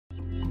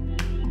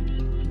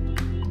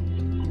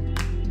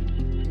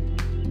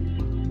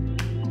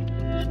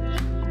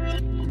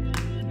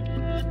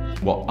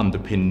what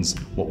underpins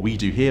what we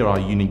do here, our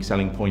unique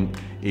selling point,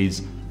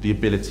 is the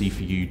ability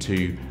for you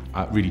to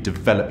really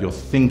develop your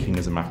thinking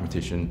as a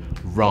mathematician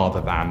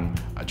rather than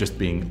just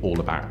being all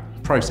about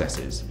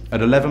processes.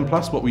 At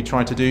 11+, what we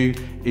try to do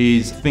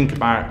is think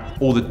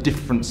about all the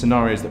different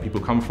scenarios that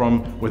people come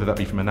from, whether that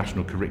be from a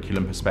national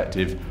curriculum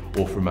perspective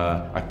or from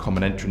a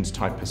common entrance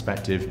type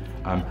perspective,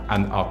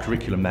 and our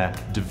curriculum there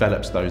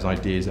develops those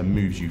ideas and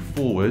moves you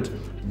forward,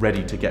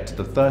 ready to get to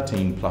the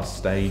 13+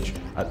 stage.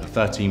 At the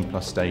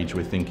 13+ stage,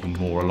 we're thinking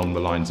more along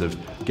the lines of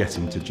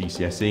getting to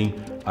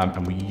GCSE,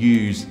 and we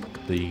use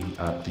the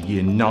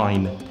year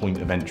 9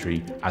 point of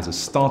entry as a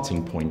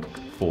starting point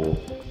for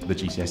the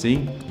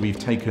GCSE. We've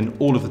taken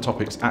all of the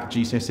topics at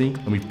GCSE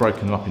and we've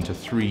broken them up into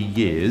 3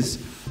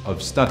 years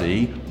of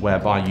study,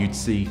 whereby you'd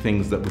see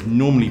things that would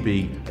normally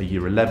be a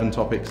year 11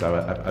 topic,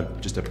 so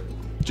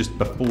just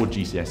before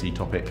GCSE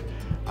topic,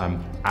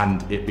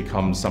 and it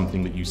becomes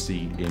something that you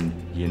see in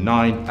year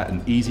 9 at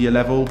an easier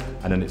level,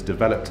 and then it's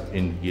developed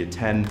in year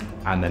 10,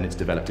 and then it's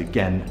developed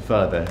again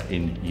further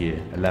in year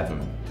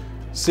 11.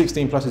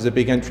 16+ is a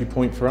big entry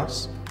point for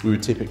us. We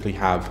would typically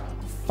have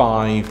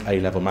 5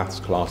 A-level maths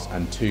class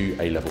and 2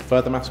 A-level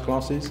further maths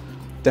classes.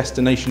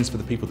 Destinations for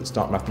the people that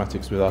start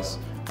mathematics with us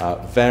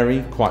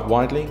vary quite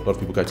widely. A lot of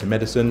people go to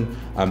medicine.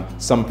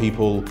 Some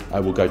people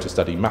will go to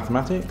study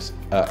mathematics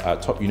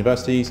at top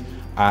universities,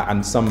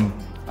 and some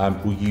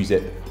will use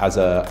it as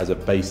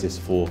a basis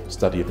for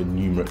study of a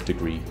numeric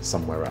degree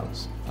somewhere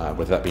else,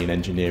 whether that be in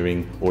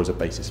engineering or as a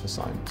basis for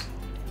science.